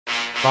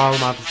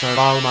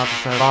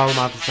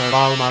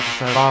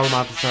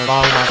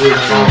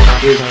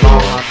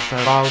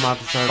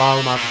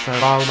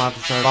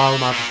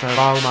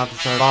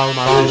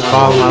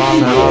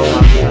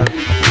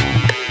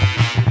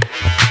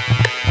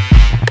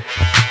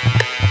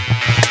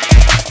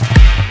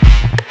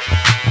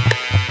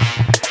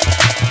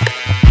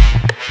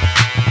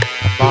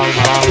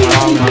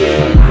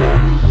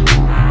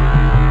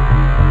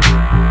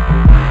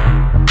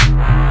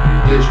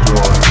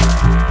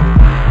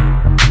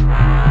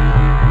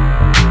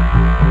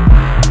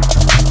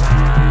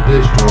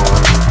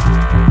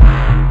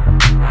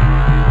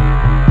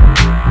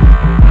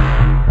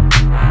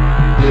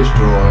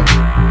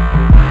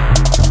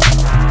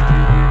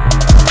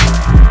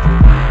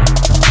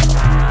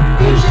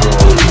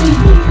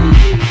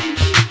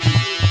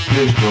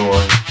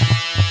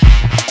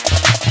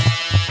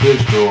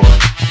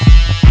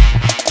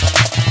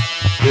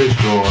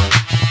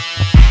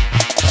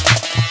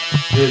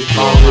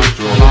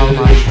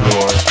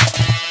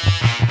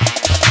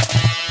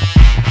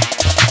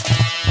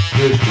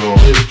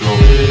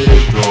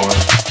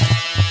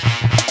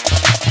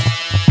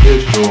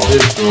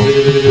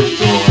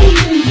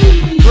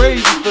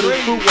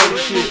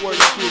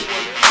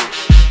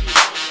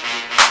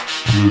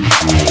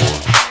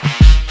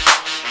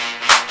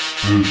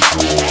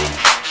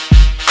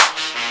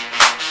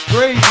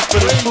Crazy for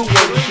the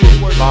footwork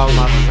shit.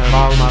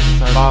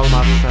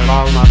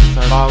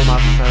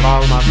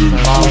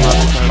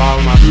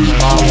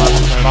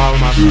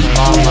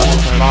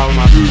 Crazy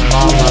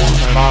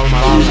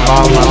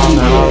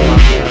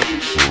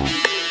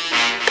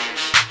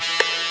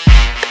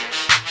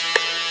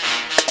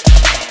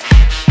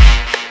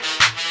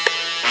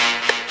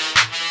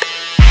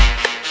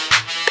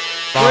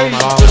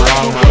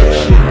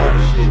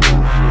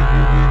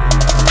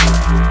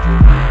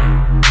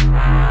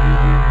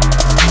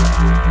for the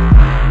footwork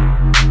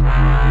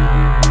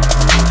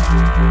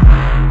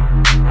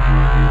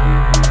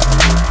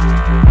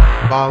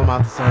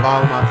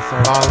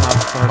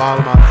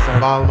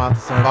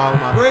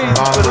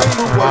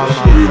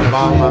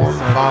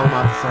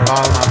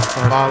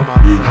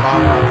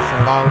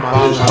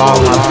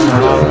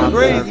shit.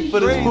 Crazy for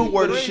the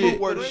footwork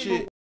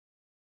shit.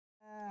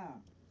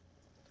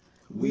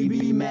 We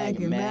be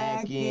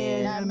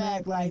macking, now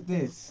mac like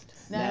this.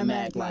 Now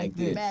mac like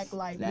this.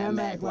 Now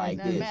mac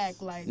like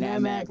this. Now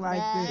mac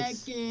like this.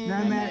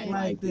 Now mac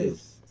like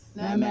this.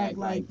 Now mac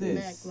like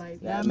this.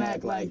 Now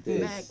mac like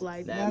this.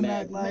 Now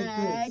mac like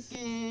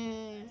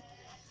this.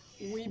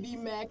 We be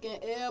macking,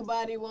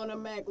 everybody wanna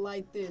mac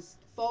like this.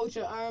 Fold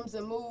your arms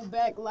and move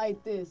back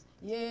like this.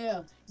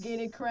 Yeah, get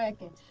it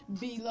cracking.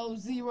 Below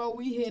zero,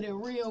 we hit it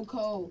real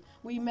cold.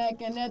 We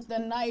macking at the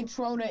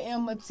Nitro, the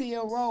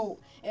Emmetier Road.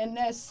 And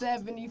that's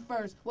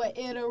 71st, where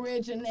it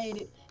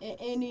originated. And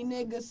any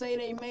nigga say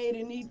they made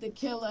it need to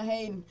kill a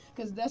hating.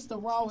 Cause that's the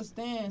rawest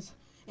dance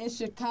in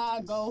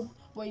Chicago.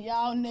 Where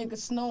y'all niggas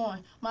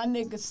snoring, my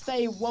niggas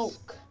stay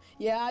woke.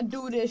 Yeah, I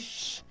do this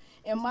shh.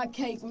 And my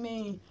cake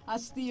mean, I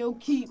still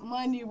keep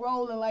money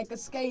rolling like a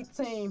skate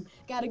team.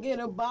 Gotta get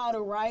a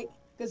bottle, right?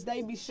 Cause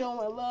they be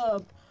showing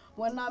love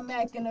when I'm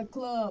back in the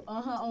club,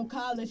 on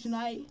college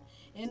night.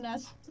 And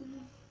that's,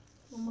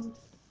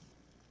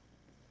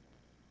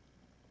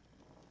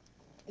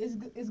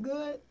 it's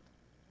good?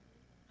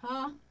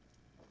 Huh?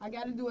 I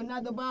gotta do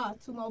another bar,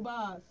 2 more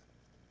bars.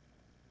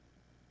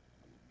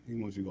 He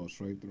wants you to go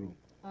straight through.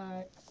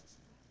 Alright.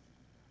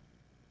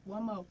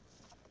 One more.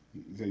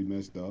 You say you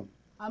messed up.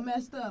 I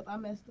messed up.